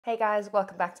Hey guys,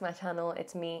 welcome back to my channel.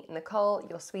 It's me, Nicole,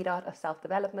 your sweetheart of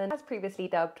self-development, as previously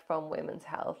dubbed from Women's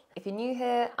Health. If you're new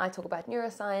here, I talk about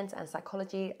neuroscience and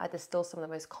psychology. I distill some of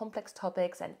the most complex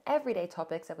topics and everyday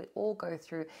topics that we all go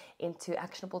through into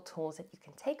actionable tools that you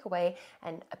can take away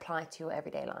and apply to your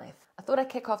everyday life. I thought I'd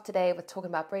kick off today with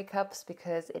talking about breakups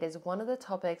because it is one of the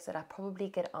topics that I probably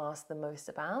get asked the most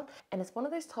about. And it's one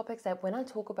of those topics that when I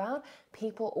talk about,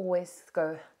 people always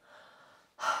go,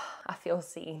 I feel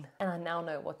seen and I now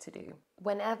know what to do.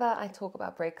 Whenever I talk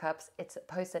about breakups, it's a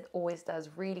post that always does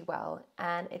really well,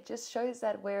 and it just shows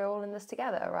that we're all in this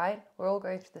together, right? We're all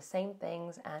going through the same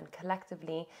things, and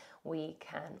collectively we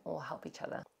can all help each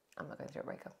other. I'm not going through a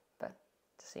breakup, but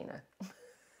just so you know,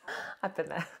 I've been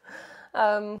there.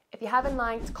 If you haven't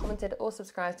liked, commented, or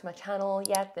subscribed to my channel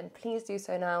yet, then please do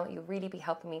so now. You'll really be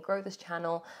helping me grow this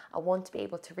channel. I want to be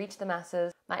able to reach the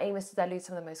masses. My aim is to dilute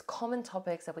some of the most common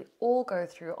topics that we all go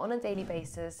through on a daily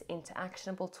basis into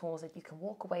actionable tools that you can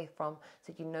walk away from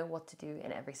so you know what to do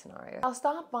in every scenario. I'll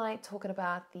start by talking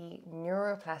about the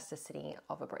neuroplasticity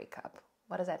of a breakup.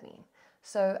 What does that mean?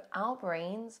 So our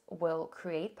brains will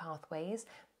create pathways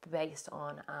based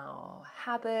on our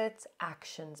habits,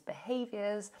 actions,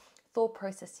 behaviors, thought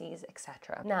processes,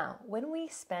 etc. Now, when we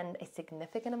spend a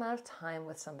significant amount of time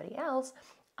with somebody else,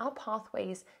 our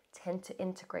pathways tend to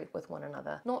integrate with one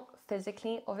another. Not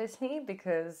physically, obviously,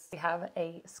 because we have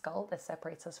a skull that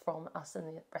separates us from us and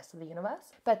the rest of the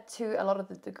universe. But to a lot of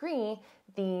the degree,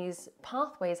 these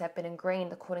pathways have been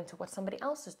ingrained according to what somebody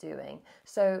else is doing.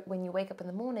 So when you wake up in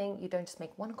the morning, you don't just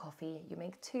make one coffee, you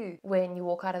make two. When you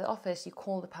walk out of the office, you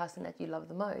call the person that you love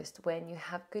the most. When you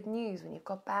have good news, when you've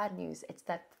got bad news, it's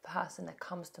that person that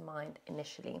comes to mind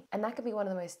initially. And that can be one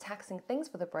of the most taxing things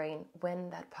for the brain when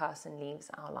that person leaves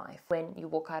our life. When you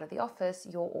walk out of the office,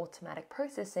 your automatic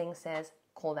processing says,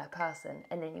 call that person.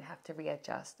 And then you have to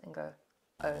readjust and go,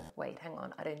 oh, wait, hang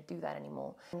on, I don't do that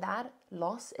anymore. And that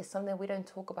loss is something that we don't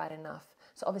talk about enough.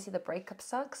 So obviously the breakup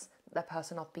sucks, that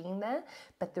person not being there,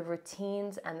 but the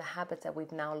routines and the habits that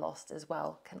we've now lost as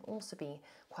well can also be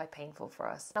quite painful for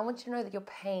us. And I want you to know that your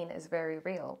pain is very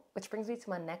real, which brings me to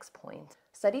my next point.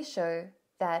 Studies show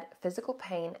that physical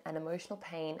pain and emotional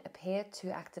pain appear to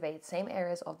activate same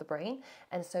areas of the brain,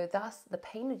 and so thus the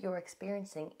pain that you're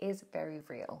experiencing is very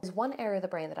real. There's one area of the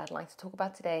brain that I'd like to talk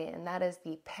about today, and that is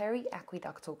the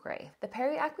periaqueductal gray. The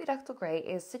periaqueductal gray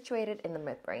is situated in the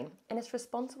midbrain, and it's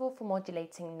responsible for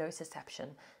modulating nociception.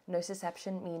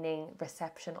 Nociception meaning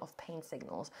reception of pain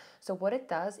signals. So what it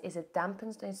does is it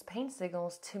dampens those pain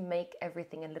signals to make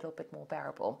everything a little bit more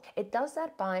bearable. It does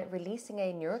that by releasing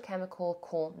a neurochemical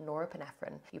called norepinephrine.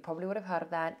 You probably would have heard of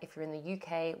that. If you're in the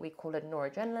UK, we call it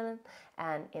noradrenaline,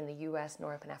 and in the US,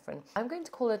 norepinephrine. I'm going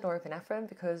to call it norepinephrine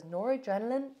because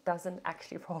noradrenaline doesn't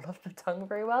actually roll off the tongue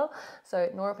very well. So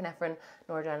norepinephrine,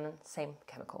 noradrenaline, same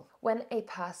chemical. When a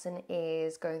person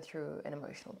is going through an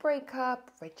emotional breakup,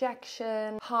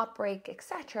 rejection, heartbreak,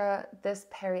 etc., this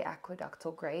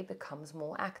periaqueductal gray becomes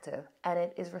more active, and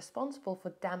it is responsible for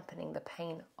dampening the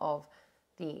pain of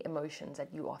the emotions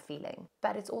that you are feeling.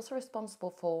 But it's also responsible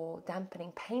for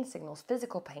dampening pain signals,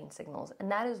 physical pain signals,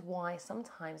 and that is why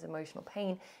sometimes emotional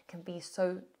pain can be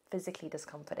so physically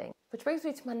discomforting. Which brings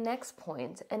me to my next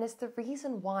point, and it's the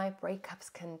reason why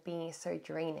breakups can be so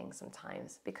draining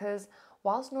sometimes, because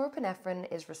whilst norepinephrine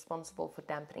is responsible for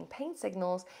dampening pain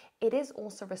signals, it is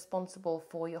also responsible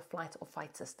for your flight or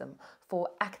fight system, for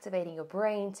activating your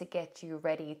brain to get you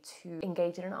ready to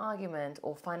engage in an argument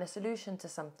or find a solution to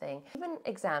something. Even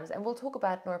exams, and we'll talk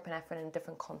about norepinephrine in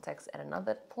different contexts at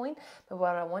another point, but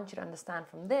what I want you to understand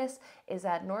from this is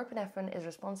that norepinephrine is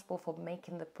responsible for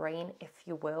making the brain, if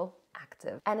you will,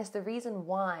 active. And it's the reason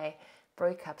why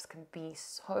breakups can be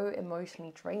so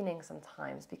emotionally draining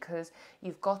sometimes, because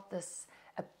you've got this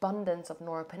abundance of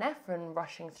norepinephrine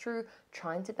rushing through,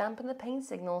 trying to dampen the pain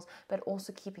signals, but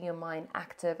also keeping your mind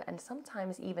active and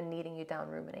sometimes even leading you down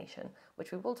rumination,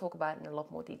 which we will talk about in a lot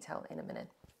more detail in a minute.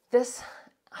 This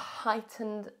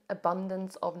heightened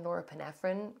abundance of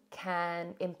norepinephrine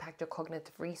can impact your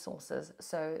cognitive resources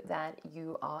so that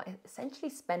you are essentially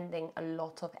spending a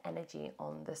lot of energy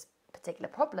on this particular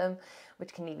problem,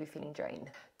 which can leave you feeling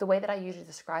drained. The way that I usually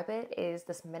describe it is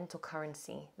this mental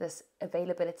currency, this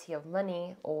availability of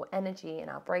money or energy in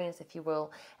our brains, if you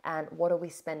will, and what are we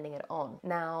spending it on?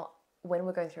 Now, when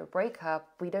we're going through a breakup,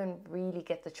 we don't really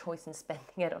get the choice in spending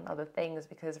it on other things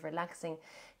because relaxing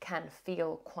can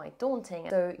feel quite daunting.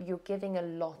 So you're giving a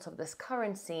lot of this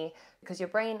currency because your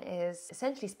brain is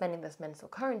essentially spending this mental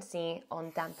currency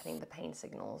on dampening the pain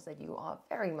signals that you are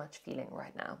very much feeling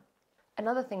right now.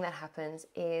 Another thing that happens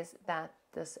is that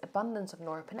this abundance of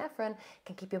norepinephrine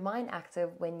can keep your mind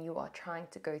active when you are trying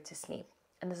to go to sleep.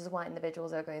 And this is why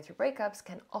individuals that are going through breakups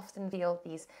can often feel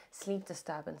these sleep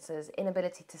disturbances,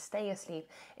 inability to stay asleep,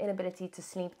 inability to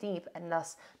sleep deep, and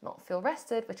thus not feel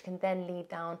rested, which can then lead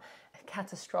down a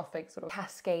catastrophic sort of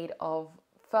cascade of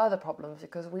further problems,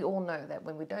 because we all know that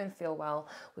when we don't feel well,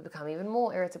 we become even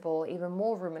more irritable, even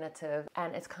more ruminative,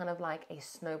 and it's kind of like a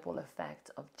snowball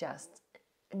effect of just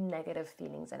negative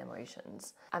feelings and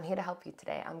emotions. I'm here to help you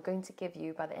today. I'm going to give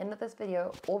you, by the end of this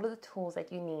video, all of the tools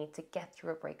that you need to get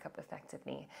through a breakup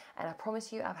effectively. And I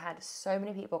promise you, I've had so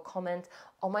many people comment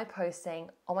on my post saying,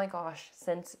 oh my gosh,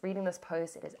 since reading this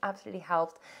post, it has absolutely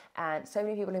helped. And so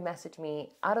many people who messaged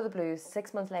me out of the blue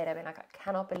 6 months later, being like, I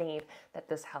cannot believe that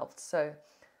this helped. So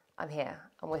I'm here,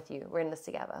 I'm with you, we're in this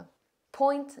together.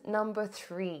 Point number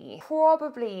 3,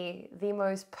 probably the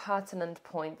most pertinent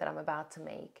point that I'm about to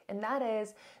make, and that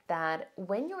is that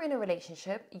when you're in a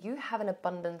relationship, you have an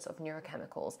abundance of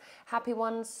neurochemicals, happy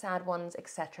ones, sad ones,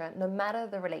 etc. No matter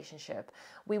the relationship.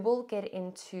 We will get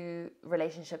into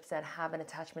relationships that have an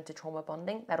attachment to trauma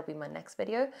bonding. That'll be my next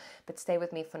video, but stay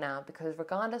with me for now, because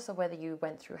regardless of whether you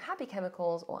went through happy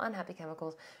chemicals or unhappy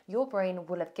chemicals, your brain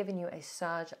will have given you a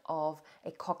surge of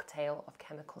a cocktail of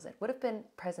chemicals that would have been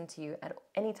present to you at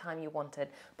any time you wanted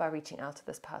by reaching out to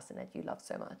this person that you love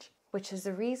so much. Which is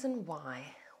the reason why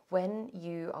when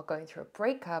you are going through a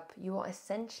breakup, you are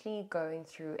essentially going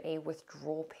through a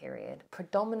withdrawal period,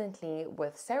 predominantly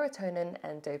with serotonin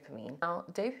and dopamine. Now,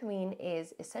 dopamine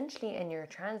is essentially a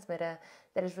neurotransmitter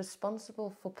that is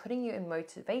responsible for putting you in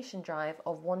motivation drive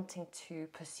of wanting to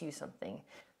pursue something.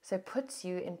 So it puts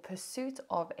you in pursuit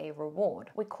of a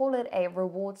reward. We call it a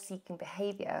reward-seeking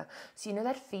behavior. So you know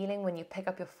that feeling when you pick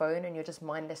up your phone and you're just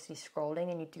mindlessly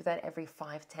scrolling, and you do that every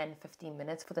 5, 10, 15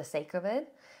 minutes for the sake of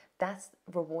it? That's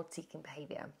reward-seeking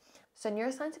behavior. So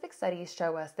neuroscientific studies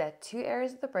show us that 2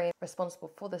 areas of the brain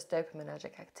responsible for this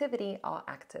dopaminergic activity are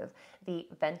active. The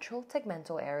ventral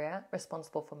tegmental area,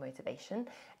 responsible for motivation,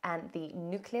 and the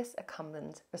nucleus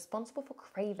accumbens, responsible for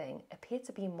craving, appear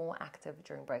to be more active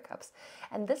during breakups.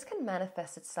 And this can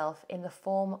manifest itself in the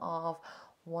form of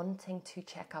wanting to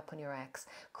check up on your ex,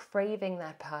 craving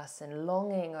that person,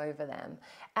 longing over them.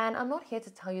 And I'm not here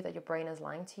to tell you that your brain is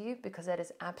lying to you, because that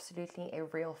is absolutely a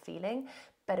real feeling,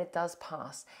 but it does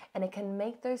pass. And it can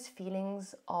make those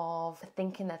feelings of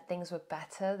thinking that things were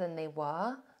better than they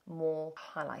were more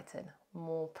highlighted,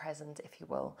 more present, if you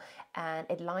will. And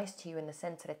it lies to you in the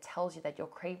sense that it tells you that you're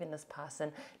craving this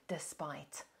person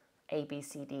despite A, B,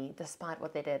 C, D, despite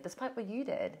what they did, despite what you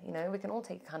did. You know, we can all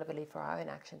take accountability for our own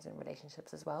actions in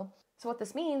relationships as well. So what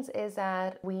this means is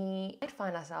that we might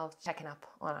find ourselves checking up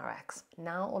on our ex.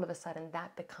 Now, all of a sudden,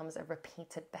 that becomes a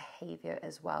repeated behavior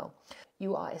as well.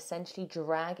 You are essentially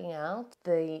dragging out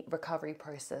the recovery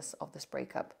process of this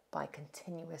breakup by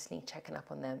continuously checking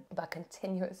up on them, by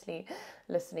continuously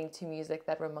listening to music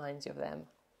that reminds you of them.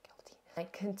 And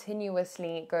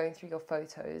continuously going through your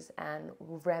photos and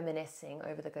reminiscing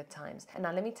over the good times. And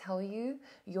now let me tell you,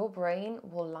 your brain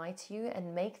will lie to you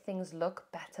and make things look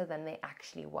better than they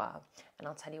actually were. And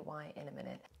I'll tell you why in a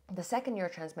minute. The second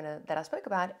neurotransmitter that I spoke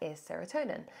about is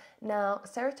serotonin. Now,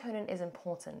 serotonin is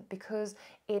important because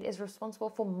it is responsible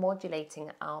for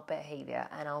modulating our behavior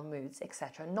and our moods,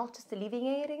 etc. Not just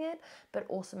alleviating it, but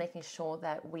also making sure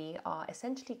that we are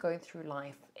essentially going through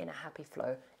life in a happy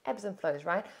flow. Ebbs and flows,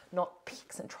 right? Not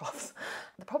peaks and troughs.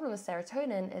 The problem with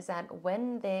serotonin is that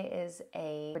when there is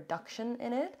a reduction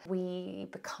in it, we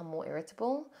become more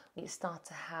irritable. We start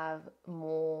to have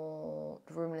more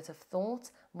ruminative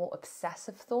thoughts, more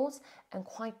obsessive thoughts, and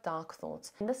quite dark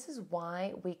thoughts. And this is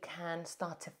why we can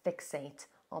start to fixate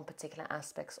on particular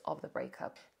aspects of the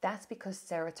breakup. That's because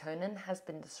serotonin has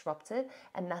been disrupted,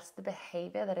 and that's the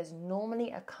behavior that is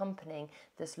normally accompanying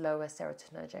this lower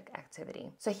serotonergic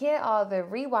activity. So here are the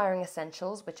rewiring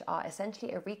essentials, which are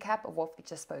essentially a recap of what we've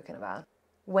just spoken about.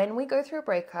 When we go through a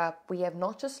breakup, we have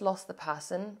not just lost the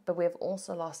person, but we have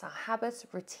also lost our habits,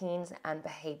 routines, and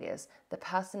behaviors. The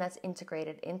person that's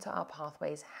integrated into our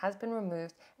pathways has been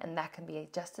removed, and that can be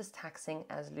just as taxing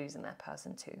as losing that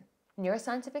person too.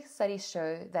 Neuroscientific studies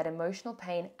show that emotional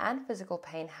pain and physical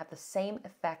pain have the same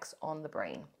effects on the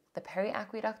brain. The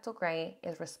periaqueductal gray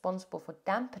is responsible for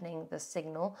dampening the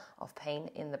signal of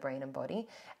pain in the brain and body,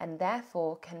 and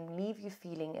therefore can leave you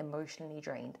feeling emotionally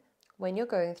drained. When you're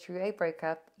going through a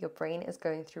breakup, your brain is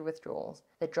going through withdrawals.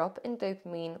 The drop in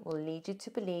dopamine will lead you to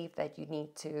believe that you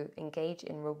need to engage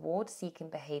in reward-seeking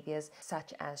behaviors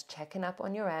such as checking up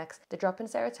on your ex. The drop in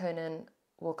serotonin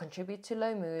will contribute to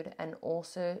low mood and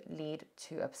also lead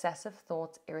to obsessive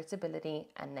thoughts, irritability,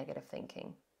 and negative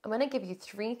thinking. I'm going to give you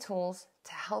 3 tools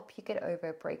to help you get over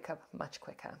a breakup much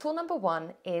quicker. Tool number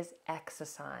 1 is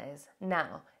exercise.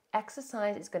 Now,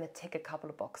 Exercise is going to tick a couple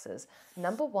of boxes.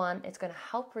 Number one, it's going to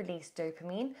help release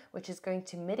dopamine, which is going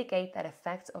to mitigate that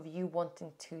effect of you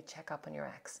wanting to check up on your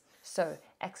ex. So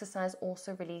exercise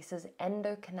also releases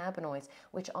endocannabinoids,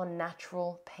 which are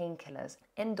natural painkillers.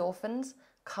 Endorphins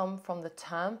come from the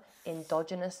term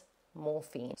endogenous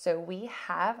morphine. So we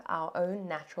have our own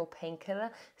natural painkiller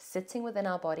sitting within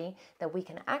our body that we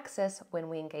can access when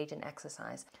we engage in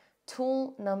exercise.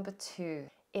 Tool number two,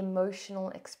 emotional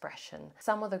expression.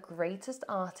 Some of the greatest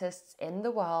artists in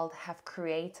the world have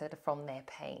created from their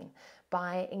pain.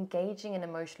 By engaging in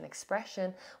emotional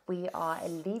expression, we are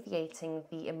alleviating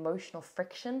the emotional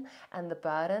friction and the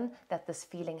burden that this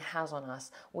feeling has on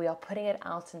us. We are putting it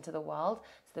out into the world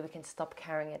so that we can stop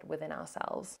carrying it within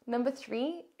ourselves. Number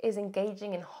three is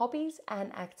engaging in hobbies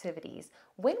and activities.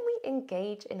 When we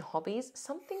engage in hobbies,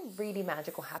 something really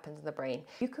magical happens in the brain.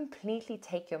 You completely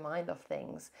take your mind off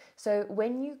things. So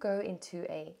when you go into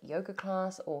a yoga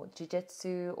class or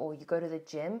jiu-jitsu or you go to the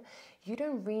gym, you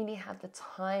don't really have the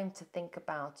time to think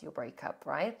about your breakup,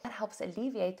 right? That helps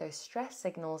alleviate those stress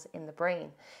signals in the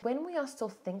brain. When we are still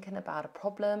thinking about a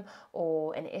problem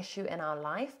or an issue in our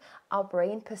life, our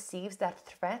brain perceives that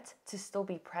threat to still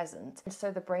be present. And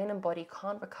so the brain and body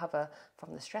can't recover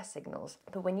from the stress signals.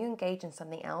 But when you engage in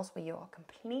something else where you are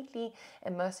completely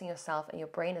immersing yourself and your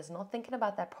brain is not thinking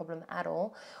about that problem at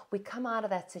all, we come out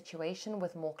of that situation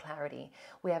with more clarity.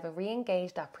 We have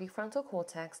re-engaged our prefrontal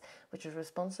cortex, which is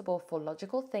responsible for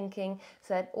logical thinking,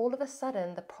 so that all of a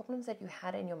sudden the problems that you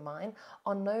had in your mind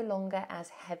are no longer as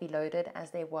heavy loaded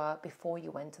as they were before you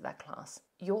went to that class.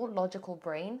 Your logical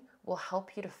brain will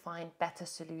help you to find better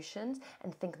solutions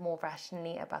and think more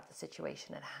rationally about the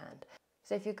situation at hand.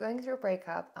 So if you're going through a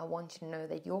breakup, I want you to know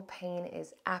that your pain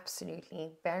is absolutely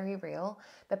very real,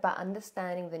 but by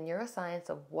understanding the neuroscience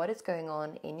of what is going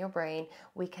on in your brain,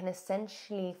 we can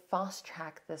essentially fast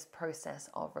track this process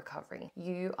of recovery.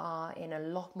 You are in a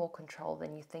lot more control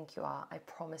than you think you are, I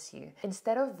promise you.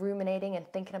 Instead of ruminating and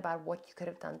thinking about what you could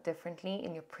have done differently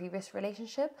in your previous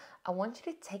relationship, I want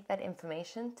you to take that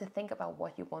information to think about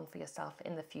what you want for yourself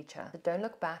in the future. So don't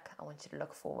look back, I want you to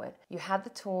look forward. You have the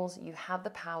tools, you have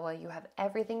the power, you have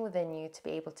everything within you to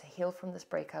be able to heal from this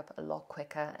breakup a lot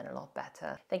quicker and a lot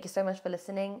better. Thank you so much for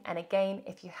listening. And again,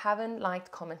 if you haven't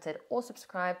liked, commented, or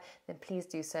subscribed, then please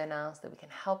do so now so that we can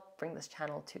help bring this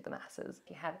channel to the masses. If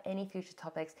you have any future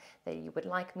topics that you would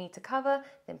like me to cover,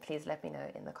 then please let me know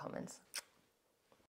in the comments.